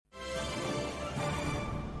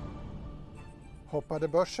Hoppade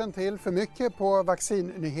börsen till för mycket på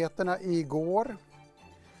vaccinnyheterna igår.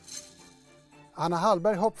 Anna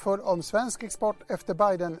Hallberg hoppfull om svensk export efter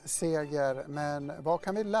Biden-seger. Men vad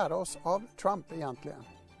kan vi lära oss av Trump egentligen?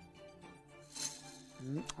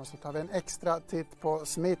 Och så tar vi en extra titt på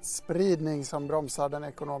smittspridning som bromsar den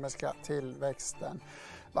ekonomiska tillväxten.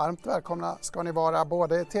 Varmt välkomna ska ni vara,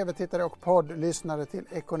 både tv-tittare och poddlyssnare till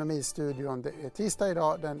Ekonomistudion. Det är tisdag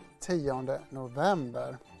idag den 10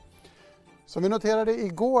 november. Som vi noterade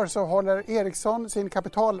igår så håller Ericsson sin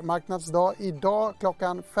kapitalmarknadsdag idag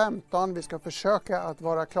klockan 15. Vi ska försöka att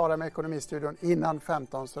vara klara med Ekonomistudion innan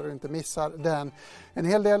 15 så du inte missar den. En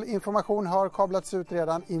hel del information har kablats ut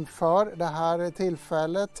redan inför det här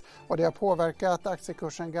tillfället och det har påverkat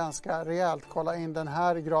aktiekursen ganska rejält. Kolla in den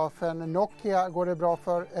här grafen. Nokia går det bra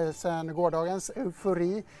för sen gårdagens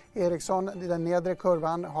eufori. Ericsson i den nedre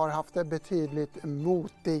kurvan har haft det betydligt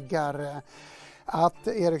motigare. Att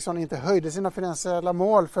Ericsson inte höjde sina finansiella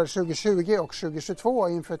mål för 2020 och 2022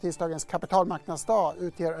 inför tisdagens kapitalmarknadsdag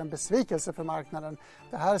utgör en besvikelse för marknaden.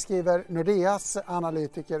 Det här skriver Nordeas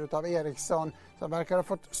analytiker utav Ericsson som verkar ha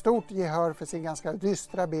fått stort gehör för sin ganska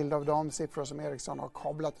dystra bild av de siffror som Ericsson har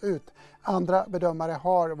kablat ut. Andra bedömare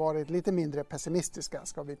har varit lite mindre pessimistiska,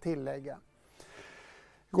 ska vi tillägga.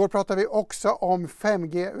 Igår pratade vi också om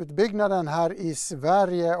 5G-utbyggnaden här i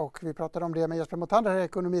Sverige och vi pratade om det med Jesper Motander här i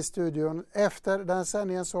Ekonomistudion. Efter den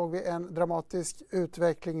sändningen såg vi en dramatisk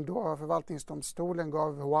utveckling då förvaltningsdomstolen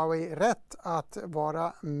gav Huawei rätt att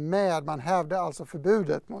vara med. Man hävde alltså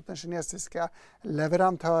förbudet mot den kinesiska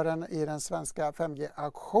leverantören i den svenska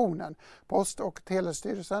 5G-auktionen. Post- och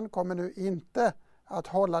telestyrelsen kommer nu inte att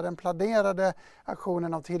hålla den planerade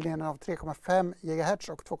auktionen av tilldelningen av 3,5 GHz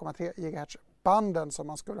och 2,3 GHz banden som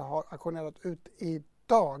man skulle ha auktionerat ut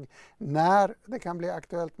idag. När det kan bli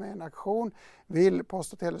aktuellt med en auktion vill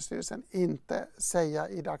Post- och telestyrelsen inte säga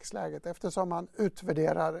i dagsläget eftersom man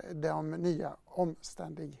utvärderar de nya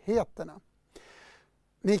omständigheterna.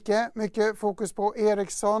 Nicke, mycket fokus på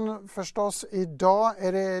Ericsson förstås idag.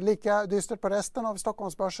 Är det lika dystert på resten av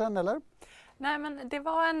Stockholmsbörsen eller? Nej, men det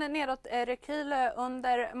var en nedåtrekyl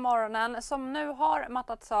under morgonen som nu har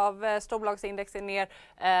mattats av. Storbolagsindexen ner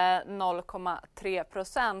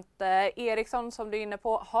 0,3%. Ericsson som du är inne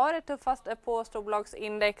på har det tuffast på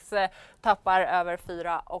storbolagsindex, tappar över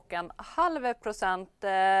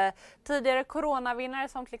 4,5%. Tidigare coronavinnare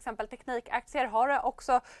som till exempel teknikaktier har det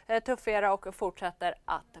också tuffare och fortsätter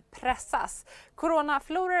att pressas.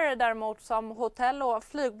 Coronaförlorare däremot som hotell- och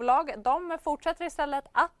flygbolag, de fortsätter istället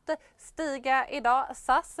att stiga idag.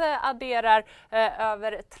 SAS adderar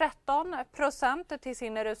över 13% till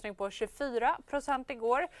sin rusning på 24%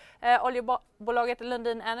 igår. Oljebolaget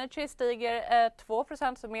Lundin Energy stiger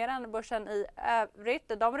 2%, så mer än börsen i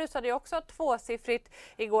övrigt. De rusade ju också tvåsiffrigt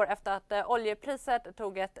igår efter att oljepriset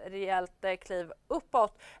tog ett rejält kliv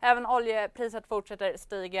uppåt. Även oljepriset fortsätter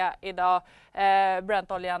stiga idag.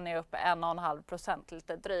 Brentoljan är upp 1,5%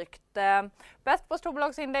 lite drygt. Bäst på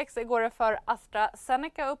storbolagsindex går det för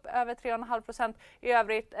AstraZeneca upp över 3,5%. I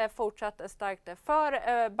övrigt fortsatt starkt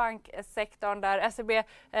för banksektorn där SEB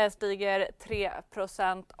stiger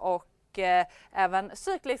 3% och även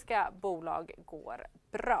cykliska bolag går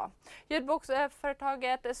bra.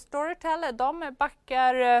 Ljudboksföretaget Storytel, de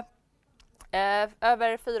backar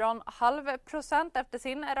över 4,5% efter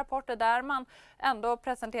sin rapport där man ändå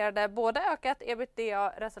presenterade både ökat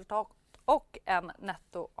EBITDA-resultat och en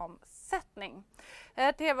nettoomsättning.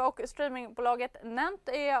 TV- och streamingbolaget Nent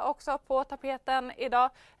är också på tapeten idag.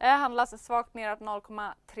 Handlas svagt neråt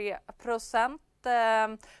 0,3%.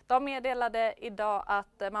 De meddelade idag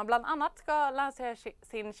att man bland annat ska lansera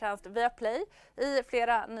sin tjänst Viaplay i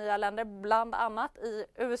flera nya länder, bland annat i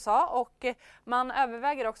USA, och man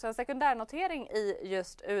överväger också en sekundärnotering i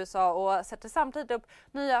just USA och sätter samtidigt upp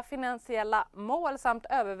nya finansiella mål samt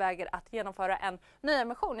överväger att genomföra en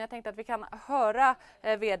nyemission. Jag tänkte att vi kan höra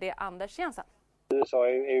vd Anders Jensen. USA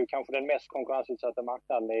är ju kanske den mest konkurrensutsatta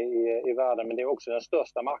marknaden i världen, men det är också den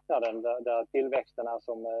största marknaden där tillväxten är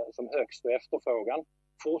som högst och efterfrågan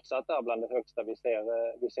fortsatt är bland det högsta vi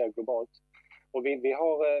ser globalt. Och vi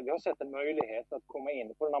har sett en möjlighet att komma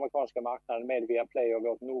in på den amerikanska marknaden med Viaplay och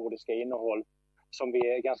vårt nordiska innehåll som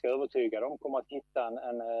vi är ganska övertygade om kommer att hitta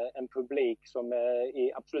en publik som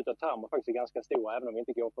i absoluta termer faktiskt är ganska stor, även om vi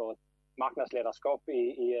inte går för ett marknadsledarskap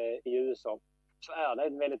i USA. Så är det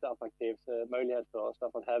en väldigt attraktiv möjlighet för oss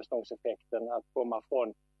därför att hävstångseffekten att komma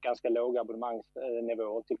från ganska låga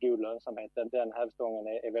abonnemangsnivåer till god lönsamhet, den hävstången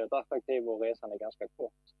är väldigt attraktiv och resan är ganska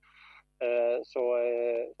kort. Så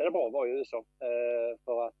det är bra att vara i USA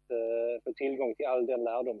för att få tillgång till all den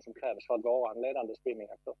lärdom som krävs för att vara en ledande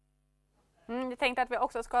streamingaktör. Jag tänkte att vi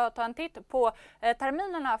också ska ta en titt på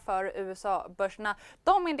terminerna för USA-börserna.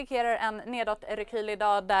 De indikerar en nedåtrekyl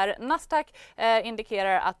idag där Nasdaq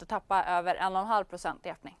indikerar att tappa över 1,5%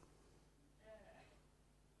 i öppning.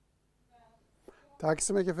 Tack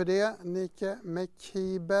så mycket för det, Nike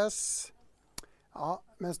Mekibes. Ja,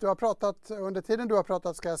 men under tiden du har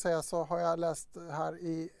pratat ska jag säga så har jag läst här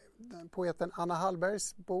i poeten Anna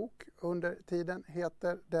Hallbergs bok. Under tiden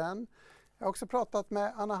heter den. Jag har också pratat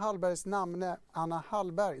med Anna Hallbergs namne, Anna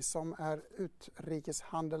Hallberg, som är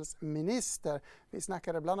utrikeshandelsminister. Vi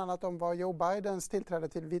snackade bland annat om vad Joe Bidens tillträde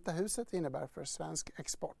till Vita huset innebär för svensk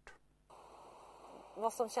export.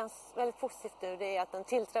 Vad som känns väldigt positivt nu det är att den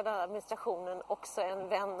tillträdande administrationen också är en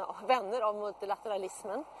vänner av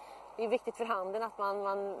multilateralismen. Det är viktigt för handeln att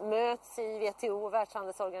man möts i WTO och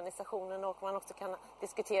Världshandelsorganisationen och man också kan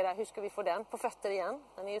diskutera hur ska vi få den på fötter igen.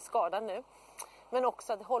 Den är ju skadad nu. Men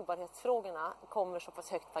också att hållbarhetsfrågorna kommer så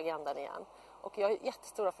pass högt på agendan igen. Och jag har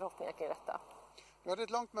jättestora förhoppningar kring detta. Du hade ett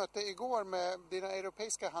långt möte igår med dina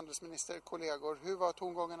europeiska handelsministerkollegor. Hur var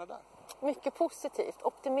tongångarna där? Mycket positivt,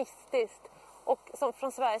 optimistiskt. Och som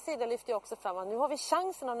från Sveriges sida lyfter jag också fram att nu har vi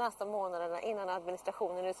chansen de nästa månaderna innan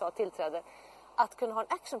administrationen i USA tillträder att kunna ha en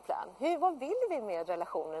actionplan. Vad vill vi med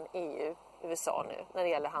relationen EU-USA nu när det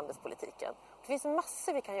gäller handelspolitiken? Det finns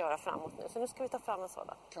massor vi kan göra framåt nu, så nu ska vi ta fram en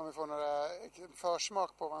sådan. Kan vi få några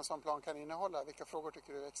försmak på vad en sån plan kan innehålla? Vilka frågor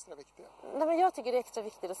tycker du är extra viktiga? Nej, men jag tycker det är extra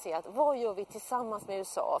viktigt att se att vad gör vi tillsammans med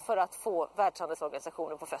USA för att få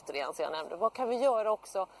Världshandelsorganisationen på fötter igen, som jag nämnde. Vad kan vi göra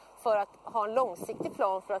också för att ha en långsiktig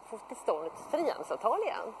plan för att få till stånd ett frihandelsavtal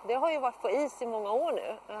igen? Det har ju varit på is i många år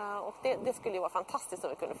nu och det skulle ju vara fantastiskt om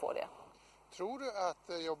vi kunde få det. Tror du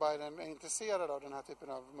att Joe Biden är intresserad av den här typen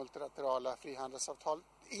av multilaterala frihandelsavtal?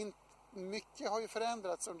 Mycket har ju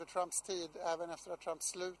förändrats under Trumps tid, även efter att Trump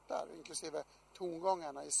slutar, inklusive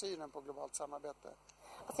tongångarna i synen på globalt samarbete.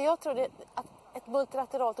 Alltså jag tror att ett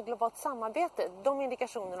multilateralt och globalt samarbete, de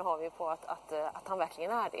indikationerna har vi på att han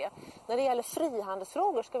verkligen är det. När det gäller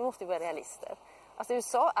frihandelsfrågor måste vi vara realister. Alltså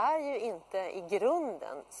USA är ju inte i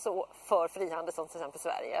grunden så för frihandel som till exempel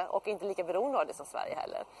Sverige och inte lika beroende av det som Sverige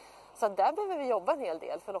heller. Så där behöver vi jobba en hel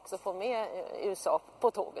del för att också få med USA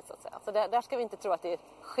på tåget så att säga. Så där ska vi inte tro att det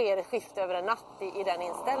sker ett skifte över en natt i den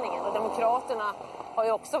inställningen. Och demokraterna har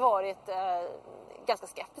ju också varit ganska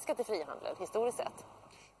skeptiska till frihandel historiskt sett.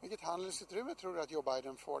 Vilket handelsutrymme tror du att Joe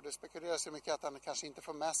Biden får? Det spekuleras ju mycket att han kanske inte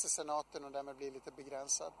får med sig senaten och därmed blir lite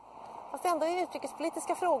begränsad. Fast ändå i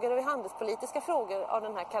utrikespolitiska frågor och i handelspolitiska frågor av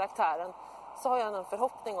den här karaktären så har jag en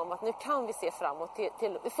förhoppning om att nu kan vi se framåt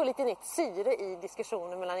till få lite nytt syre i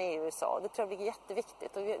diskussionen mellan EU och USA. Det tror jag blir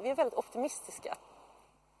jätteviktigt och vi är väldigt optimistiska.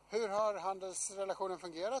 Hur har handelsrelationen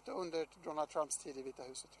fungerat under Donald Trumps tid i Vita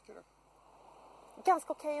huset tycker du?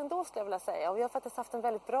 Ganska okej ändå skulle jag vilja säga och vi har faktiskt haft en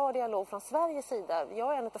väldigt bra dialog från Sveriges sida.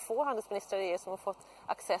 Jag är en av få handelsministrar i EU som har fått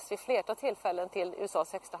access vid flertal tillfällen till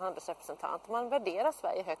USAs högsta handelsrepresentant. Man värderar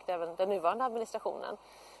Sverige högt, även den nuvarande administrationen.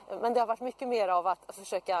 Men det har varit mycket mer av att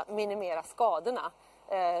försöka minimera skadorna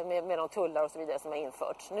med de tullar och så vidare som har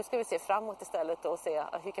införts. Nu ska vi se framåt istället och se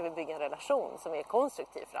hur kan vi bygga en relation som är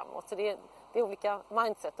konstruktiv framåt. Så det är olika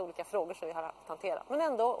mindset och olika frågor som vi har att hantera. Men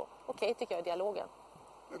ändå okej tycker jag i dialogen.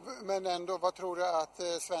 Men ändå, vad tror du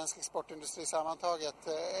att svensk exportindustri sammantaget,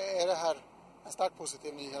 är det här en starkt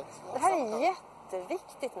positiv nyhet? Det här är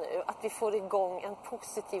jätteviktigt nu att vi får igång en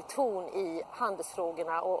positiv ton i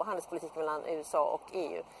handelsfrågorna och handelspolitiken mellan USA och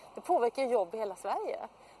EU. Det påverkar jobb i hela Sverige.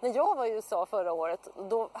 När jag var i USA förra året,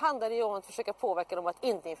 då handlade det om att försöka påverka dem att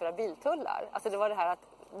inte införa biltullar. Alltså det var det här att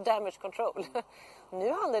damage control.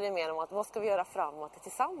 Nu handlar det mer om att vad ska vi göra framåt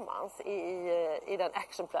tillsammans i den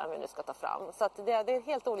actionplan vi nu ska ta fram. Så att det är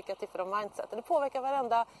helt olika typer av mindset. Det påverkar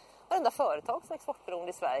varenda företag som är exportberoende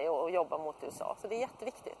i Sverige och jobbar mot USA. Så det är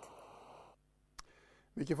jätteviktigt.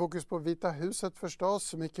 Mycket fokus på Vita huset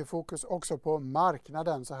förstås, mycket fokus också på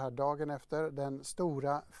marknaden så här dagen efter den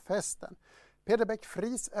stora festen. Peder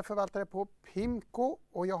Bäck-Fries är förvaltare på Pimco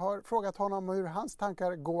och jag har frågat honom hur hans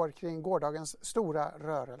tankar går kring gårdagens stora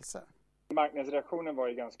rörelse. Marknadsreaktionen var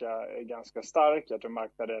ju ganska stark. Jag tror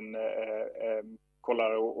marknaden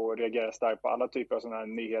kollar och reagerar starkt på alla typer av sådana här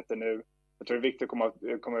nyheter nu. Jag tror det är viktigt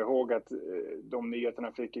att komma ihåg att de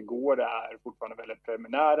nyheterna fick igår är fortfarande väldigt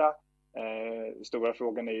preliminära. Stora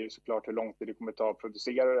frågan är ju såklart hur lång tid det kommer ta att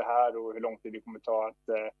producera det här och hur lång tid det kommer ta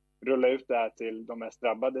att rulla ut det här till de mest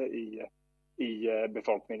drabbade i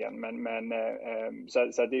befolkningen.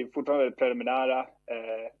 Så det är fortfarande väldigt preliminära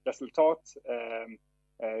resultat.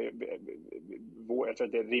 Jag tror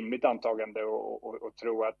att det är ett rimligt antagande och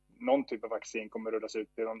tro att någon typ av vaccin kommer rullas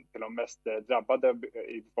ut till de mest drabbade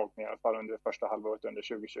i befolkningen, i alla fall under det första halvåret under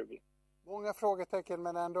 2020. Många frågetecken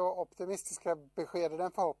men ändå optimistiska besked i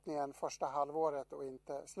den förhoppningen första halvåret och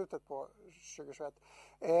inte slutet på 2021.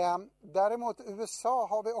 Däremot USA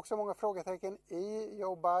har vi också många frågetecken i.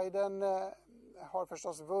 Joe Biden har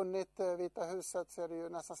förstås vunnit Vita huset, ser det ju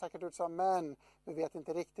nästan säkert ut som, men vi vet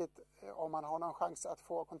inte riktigt om man har någon chans att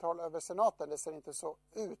få kontroll över senaten. Det ser inte så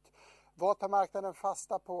ut. Vad tar marknaden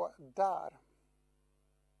fasta på där?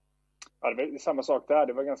 Ja, det var samma sak där.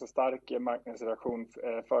 Det var en ganska stark marknadsreaktion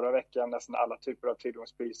förra veckan. Nästan alla typer av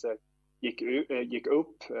tillgångspriser gick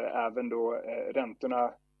upp. Även då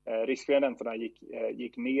riskfria räntorna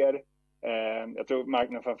gick ner. Jag tror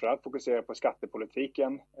marknaden framförallt fokuserar på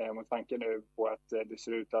skattepolitiken. Med tanke nu på att det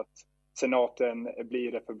ser ut att senaten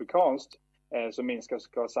blir republikanskt, så minskar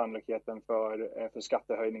såklart sannolikheten för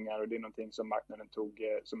skattehöjningar, och det är någonting som marknaden tog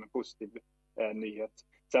som en positiv nyhet.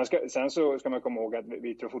 Sen så ska man komma ihåg att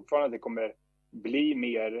vi tror fortfarande att det kommer bli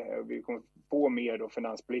vi kommer få mer då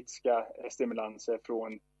finanspolitiska stimulanser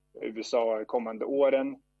från USA kommande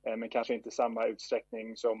åren, men kanske inte samma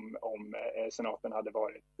utsträckning som om senaten hade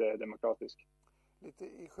varit demokratisk. Lite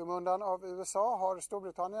i skymundan av USA har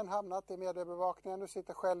Storbritannien hamnat i mediebevakningen. Du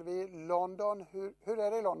sitter själv i London. Hur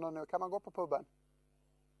är det i London nu? Kan man gå på puben?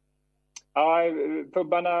 Ja,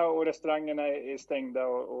 pubbarna och restaurangerna är stängda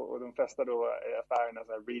och de flesta då affärerna,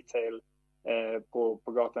 så här retail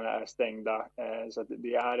på gatorna är stängda. Så att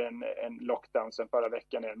det är en lockdown sedan förra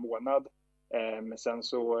veckan i en månad. Men sen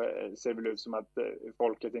så ser det väl ut som att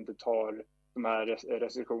folket inte tar de här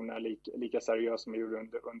restriktionerna lika seriöst som de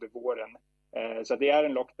gjorde under våren. Så att det är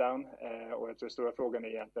en lockdown, och jag tror stora frågan är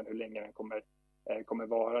egentligen hur länge den kommer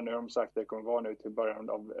vara. Nu har de sagt att det kommer vara nu till början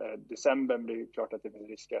av december, men det är klart att det finns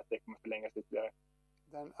risk att det kommer förlängas ytterligare.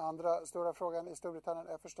 Den andra stora frågan i Storbritannien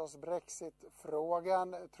är förstås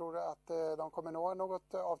Brexit-frågan. Tror du att de kommer nå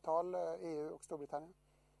något avtal, EU och Storbritannien?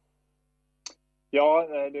 Ja,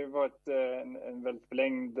 det var en väldigt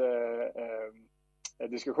förlängd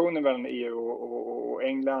diskussion mellan EU och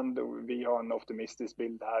England, och vi har en optimistisk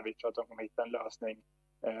bild här. Vi tror att de kommer hitta en lösning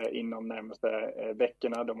inom närmaste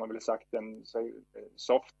veckorna. De har väl sagt en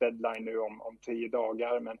soft deadline nu om 10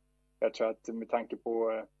 dagar, men jag tror att med tanke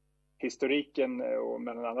på historiken och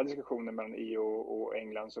mellan andra diskussioner mellan EU och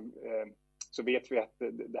England så vet vi att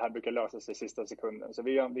det här brukar lösa sig i sista sekunden. Så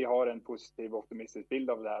vi har en positiv och optimistisk bild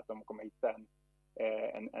av det här, att de kommer hitta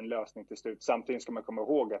en lösning till slut. Samtidigt ska man komma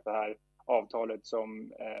ihåg att det här avtalet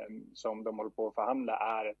som de håller på att förhandla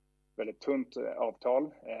är ett väldigt tunt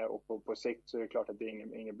avtal, och på sikt så är det klart att det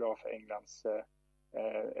är inget bra för Englands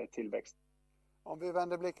tillväxt. Om vi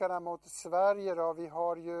vänder blickarna mot Sverige då, vi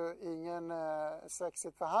har ju ingen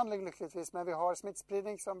Brexit-förhandling lyckligtvis, men vi har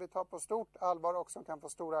smittspridning som vi tar på stort allvar och som kan få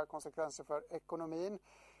stora konsekvenser för ekonomin,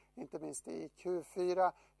 inte minst i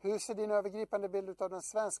Q4. Hur ser din övergripande bild av den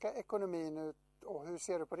svenska ekonomin ut och hur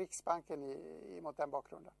ser du på Riksbanken mot den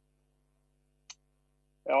bakgrunden?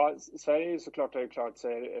 Ja, Sverige såklart har ju klarat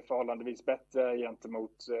sig förhållandevis bättre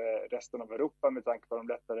gentemot resten av Europa med tanke på de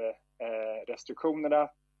lättare restriktionerna.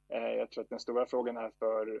 Jag tror att den stora frågan här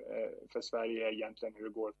för Sverige är egentligen hur det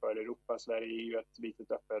går för Europa. Sverige är ju ett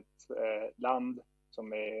litet öppet land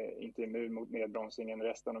som inte är immun mot nedbromsningen i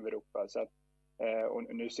resten av Europa. Så att,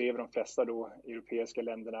 och nu ser vi de flesta då europeiska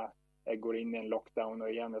länderna går in i en lockdown,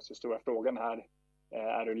 och igen så stora frågan här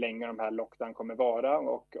är hur länge de här lockdown kommer vara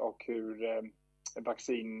och hur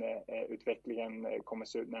vaccinutvecklingen kommer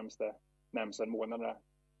se ut närmsta månaderna.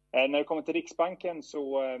 När det kommer till Riksbanken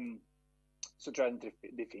så tror jag inte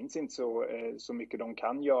det finns inte så mycket de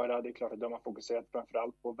kan göra. Det är klart att de har fokuserat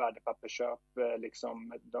framförallt på värdepappersköp,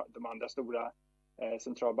 liksom de andra stora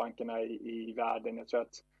centralbankerna i världen. Jag tror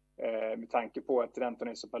att med tanke på att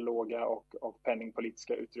räntorna är så pass låga och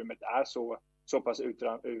penningpolitiska utrymmet är så pass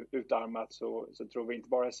utarmat så tror vi inte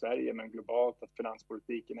bara i Sverige men globalt att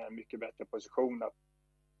finanspolitiken är en mycket bättre position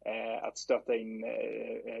att stötta in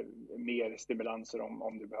mer stimulanser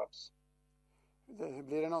om det behövs.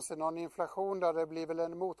 Blir det någonsin någon inflation där? Det blir väl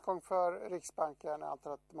en motgång för Riksbanken. Jag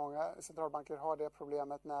antar att många centralbanker har det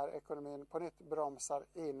problemet när ekonomin på nytt bromsar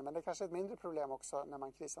in. Men det är kanske ett mindre problem också när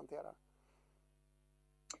man krishanterar.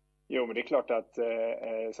 Jo, men det är klart att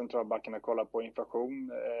centralbankerna kollar på inflation.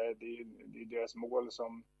 Det är deras mål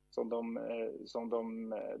som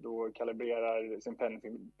de då kalibrerar sin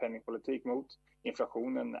penningpolitik mot.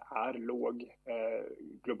 Inflationen är låg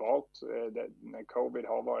globalt. När covid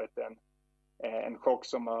har varit en chock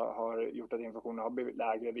som har gjort att inflationen har blivit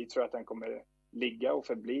lägre. Vi tror att den kommer ligga och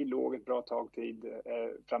förbli låg ett bra tag tid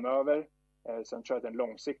framöver. Sen tror jag att den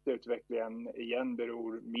långsiktiga utvecklingen igen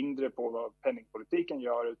beror mindre på vad penningpolitiken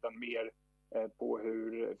gör utan mer på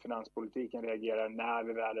hur finanspolitiken reagerar när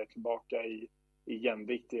vi väl är tillbaka i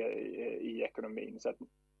jämvikt i ekonomin. Så att,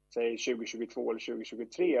 säg 2022 eller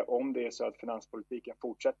 2023, om det är så att finanspolitiken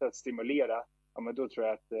fortsätter att stimulera, ja, men då tror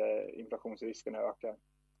jag att inflationsriskerna ökar.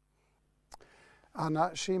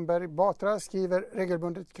 Anna Kinberg Batra skriver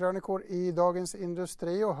regelbundet krönikor i Dagens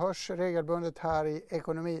Industri och hörs regelbundet här i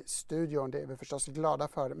Ekonomistudion. Det är vi förstås glada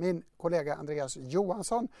för. Min kollega Andreas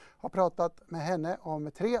Johansson har pratat med henne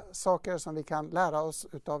om 3 saker som vi kan lära oss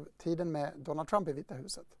utav tiden med Donald Trump i Vita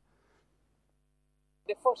huset.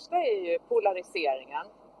 Det första är ju polariseringen.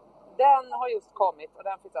 Den har just kommit och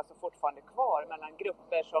den finns alltså fortfarande kvar mellan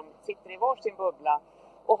grupper som sitter i varsin bubbla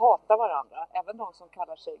och hatar varandra. Även de som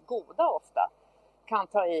kallar sig goda ofta kan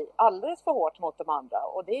ta i alldeles för hårt mot de andra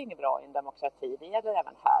och det är inget bra i en demokrati, det gäller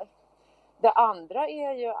även här. Det andra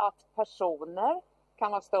är ju att personer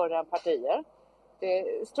kan vara större än partier.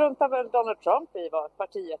 Det struntar väl Donald Trump i vad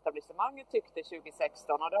partietablissemanget tyckte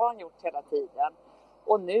 2016 och det har han gjort hela tiden.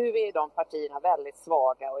 Och nu är de partierna väldigt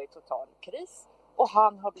svaga och i total kris och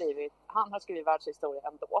han har skrivit världshistoria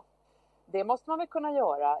ändå. Det måste man väl kunna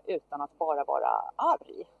göra utan att bara vara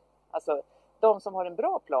arg. Alltså de som har en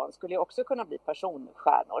bra plan skulle ju också kunna bli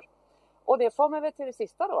personstjärnor. Och det får man väl till det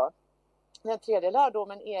sista då. Den tredje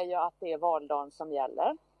lärdomen är ju att det är valdagen som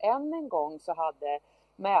gäller. Än en gång så hade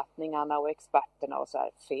mätningarna och experterna och så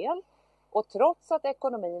här fel. Och trots att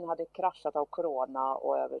ekonomin hade kraschat av corona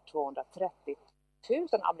och över 230 000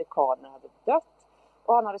 amerikaner hade dött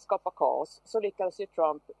och han hade skapat kaos, så lyckades ju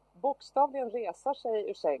Trump bokstavligen resa sig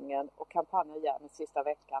ur sängen och kampanja igen den sista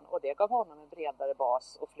veckan och det gav honom en bredare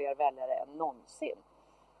bas och fler väljare än någonsin.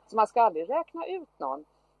 Så man ska aldrig räkna ut någon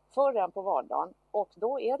förrän på valdagen och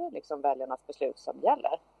då är det liksom väljarnas beslut som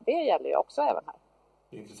gäller. Det gäller ju också även här.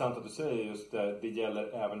 Det är intressant att du säger just det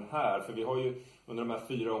gäller även här, för vi har ju under de här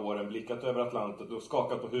 4 åren blickat över Atlanten och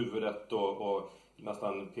skakat på huvudet och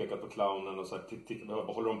nästan pekat på clownen och sagt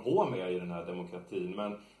vad håller de på med i den här demokratin.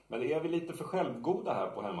 Men är vi lite för självgoda här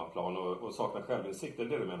på hemmaplan och saknar självinsikt? Är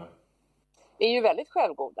det du menar? Vi är ju väldigt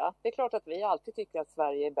självgoda. Det är klart att vi alltid tycker att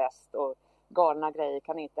Sverige är bäst och galna grejer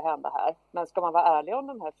kan inte hända här. Men ska man vara ärlig om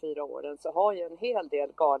de här 4 åren så har ju en hel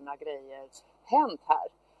del galna grejer hänt här.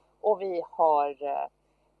 Och vi har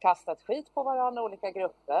kastat skit på varandra, olika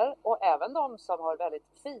grupper. Och även de som har väldigt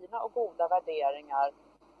fina och goda värderingar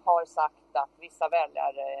har sagt att vissa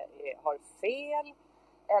väljare har fel.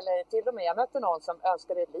 Eller till och med, jag mötte någon som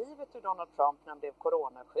önskade livet ur Donald Trump när han blev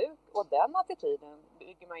coronasjuk. Och den attityden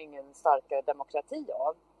bygger man ingen starkare demokrati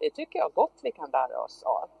av. Det tycker jag gott vi kan lära oss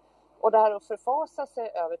av. Och det här att förfasa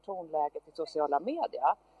sig över tonläget i sociala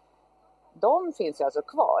medier, de finns ju alltså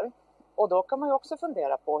kvar. Och då kan man ju också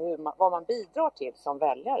fundera på vad man bidrar till som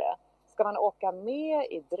väljare. Ska man åka med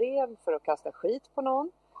i drev för att kasta skit på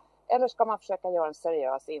någon? Eller ska man försöka göra en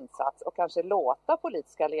seriös insats och kanske låta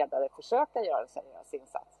politiska ledare försöka göra en seriös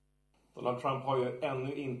insats? Donald Trump har ju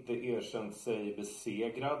ännu inte erkänt sig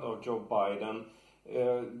besegrad av Joe Biden,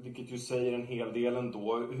 vilket ju säger en hel del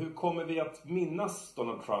ändå. Hur kommer vi att minnas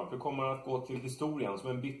Donald Trump? Hur kommer han att gå till historien? Som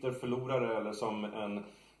en bitter förlorare eller som en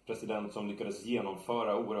president som lyckades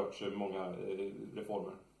genomföra oerhört många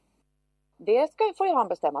reformer? Det får ju han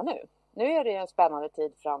bestämma nu. Nu är det en spännande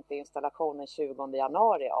tid fram till installationen 20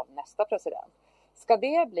 januari av nästa president. Ska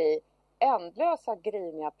det bli ändlösa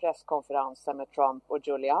griniga presskonferenser med Trump och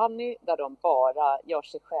Giuliani där de bara gör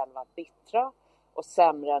sig själva bittra och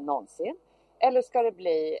sämre än någonsin? Eller ska det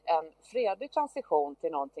bli en fredlig transition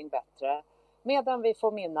till någonting bättre medan vi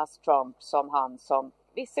får minnas Trump som han som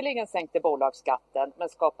visserligen sänkte bolagsskatten men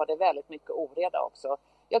skapade väldigt mycket oreda också.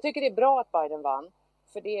 Jag tycker det är bra att Biden vann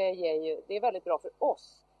för det är väldigt bra för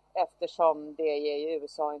oss. Eftersom det ger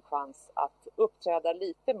USA en chans att uppträda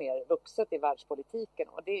lite mer vuxet i världspolitiken.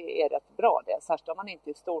 Och det är rätt bra det, särskilt om man inte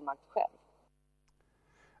är stormakt själv.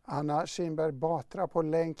 Anna Kinberg Batra på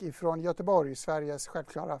länk ifrån Göteborg, Sveriges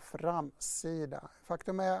självklara framsida.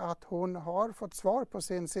 Faktum är att hon har fått svar på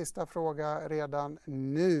sin sista fråga redan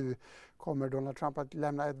nu. Kommer Donald Trump att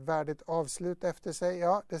lämna ett värdigt avslut efter sig?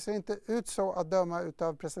 Ja, det ser inte ut så att döma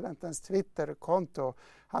utav presidentens Twitterkonto.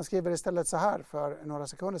 Han skriver istället så här för några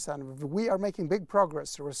sekunder sedan. We are making big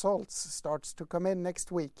progress. Results starts to come in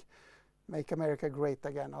next week. Make America great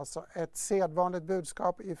again. Alltså ett sedvanligt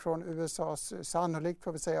budskap ifrån USAs sannolikt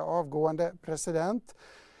får vi säga avgående president.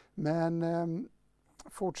 Men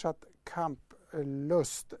fortsatt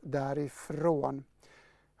kamplust därifrån.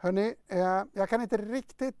 Hörrni, jag kan inte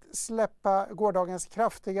riktigt släppa gårdagens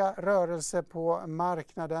kraftiga rörelse på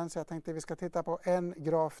marknaden så jag tänkte vi ska titta på en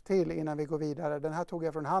graf till innan vi går vidare. Den här tog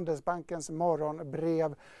jag från Handelsbankens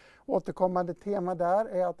morgonbrev Återkommande tema där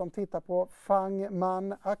är att de tittar på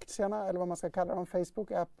FANG-man-aktierna, eller vad man ska kalla dem,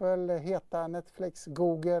 Facebook, Apple, Heta, Netflix,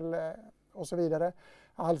 Google och så vidare.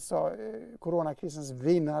 Alltså coronakrisens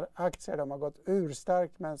vinnaraktier. De har gått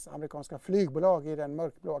urstarkt medan amerikanska flygbolag i den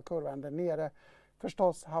mörkblåa kurvan där nere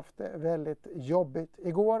förstås haft det väldigt jobbigt.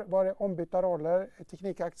 Igår var det ombytta roller.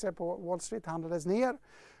 Teknikaktier på Wall Street handlades ner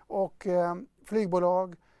och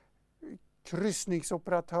flygbolag,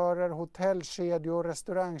 kryssningsoperatörer, hotellkedjor,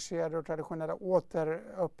 restaurangkedjor och traditionella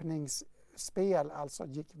återöppningsspel alltså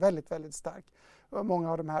gick väldigt, väldigt starkt.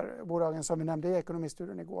 Många av de här bolagen som vi nämnde i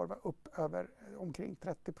ekonomistudion igår var upp över omkring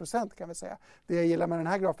 30% kan vi säga. Det jag gillar med den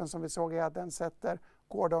här grafen som vi såg är att den sätter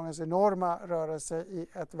gårdagens enorma rörelse i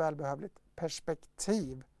ett välbehövligt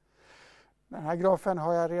perspektiv. Den här grafen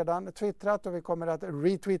har jag redan twittrat och vi kommer att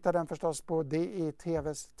retweeta den förstås på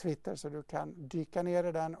DI-TVs Twitter så du kan dyka ner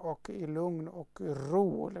i den och i lugn och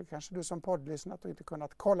ro, eller kanske du som poddlyssnat och inte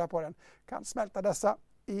kunnat kolla på den, kan smälta dessa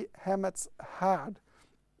i hemmets härd.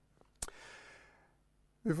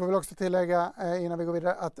 Vi får väl också tillägga innan vi går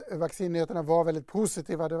vidare att vaccinnyheterna var väldigt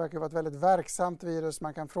positiva. Det verkar vara ett väldigt verksamt virus.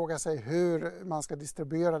 Man kan fråga sig hur man ska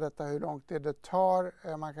distribuera detta, hur långt det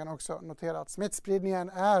tar. Man kan också notera att smittspridningen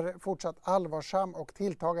är fortsatt allvarsam och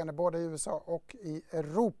tilltagande både i USA och i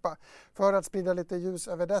Europa. För att sprida lite ljus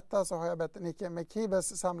över detta så har jag bett Nike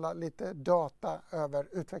Mekibes samla lite data över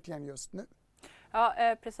utvecklingen just nu.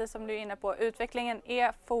 Ja, precis som du är inne på. Utvecklingen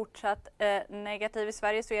är fortsatt negativ. I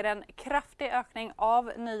Sverige så är det en kraftig ökning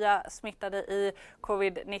av nya smittade i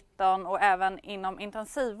covid-19 och även inom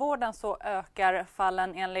intensivvården så ökar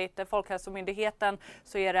fallen. Enligt Folkhälsomyndigheten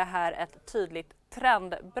så är det här ett tydligt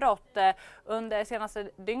trendbrott. Under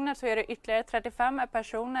senaste dygnet så är det ytterligare 35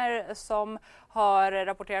 personer som har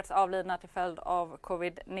rapporterats avlidna till följd av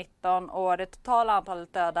covid-19 och det totala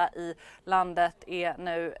antalet döda i landet är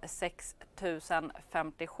nu 6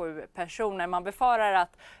 057 personer. Man befarar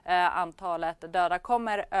att antalet döda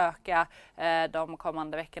kommer öka de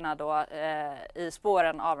kommande veckorna då, i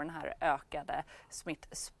spåren av den här ökade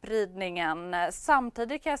smittspridningen.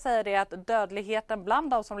 Samtidigt kan jag säga det att dödligheten bland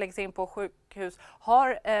de som läggs in på sjukhus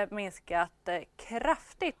har minskat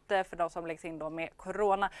kraftigt för de som läggs in då med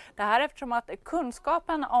corona. Det här eftersom att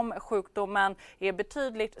kunskapen om sjukdomen är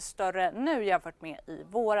betydligt större nu jämfört med i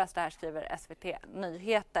våras. Det här skriver SVT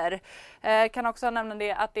Nyheter. Kan också nämna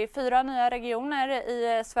det att det är 4 nya regioner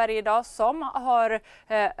i Sverige idag som har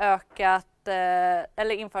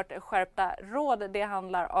eller infört skärpta råd. Det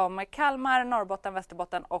handlar om Kalmar, Norrbotten,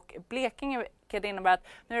 Västerbotten och Blekinge, vilket innebär att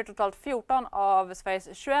nu är det totalt 14 av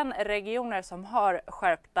Sveriges 21 regioner som har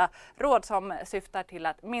skärpta råd som syftar till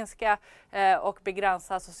att minska och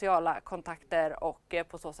begränsa sociala kontakter och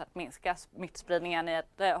på så sätt minska smittspridningen i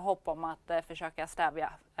ett hopp om att försöka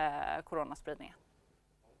stävja coronaspridningen.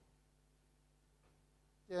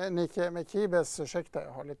 Nike Mekibes, ursäkta,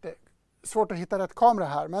 jag har lite svårt att hitta rätt kamera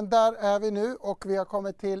här, men där är vi nu och vi har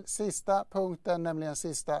kommit till sista punkten, nämligen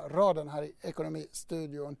sista raden här i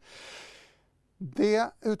Ekonomistudion.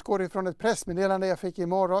 Det utgår ifrån ett pressmeddelande jag fick i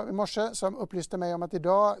morse som upplyste mig om att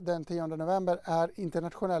idag den 10 november är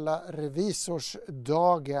internationella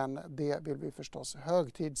revisorsdagen. Det vill vi förstås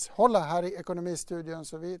högtidshålla här i Ekonomistudion,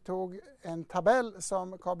 så vi tog en tabell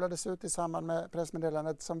som kablades ut i samband med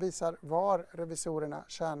pressmeddelandet som visar var revisorerna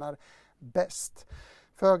tjänar bäst.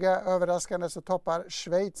 Föga överraskande så toppar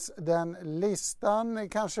Schweiz den listan.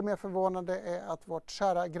 Kanske mer förvånande är att vårt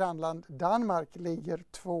kära grannland Danmark ligger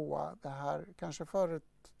 2. Det här kanske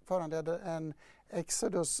föranleder en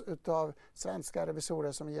exodus utav svenska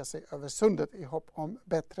revisorer som ger sig över sundet i hopp om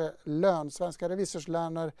bättre lön. Svenska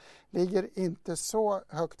revisorslöner ligger inte så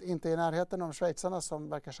högt, inte i närheten av schweizarna som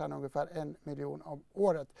verkar tjäna ungefär 1 miljon om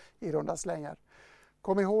året i runda slängar.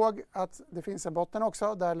 Kom ihåg att det finns en botten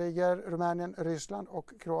också. Där ligger Rumänien, Ryssland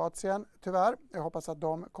och Kroatien tyvärr. Jag hoppas att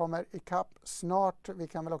de kommer ikapp snart. Vi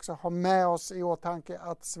kan väl också ha med oss i åtanke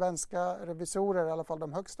att svenska revisorer, i alla fall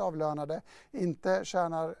de högst avlönade, inte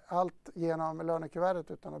tjänar allt genom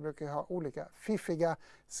lönekuvertet utan de brukar ha olika fiffiga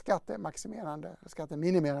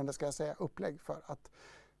skatteminimerande ska jag säga, upplägg för att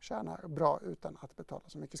tjäna bra utan att betala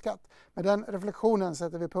så mycket skatt. Med den reflektionen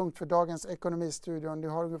sätter vi punkt för dagens Ekonomistudion. Du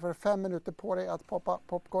har ungefär 5 minuter på dig att poppa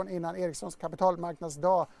popcorn innan Ericssons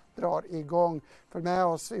kapitalmarknadsdag drar igång. Följ med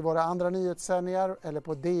oss i våra andra nyhetssändningar eller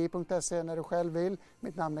på di.se när du själv vill.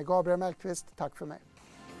 Mitt namn är Gabriel Mellqvist. Tack för mig.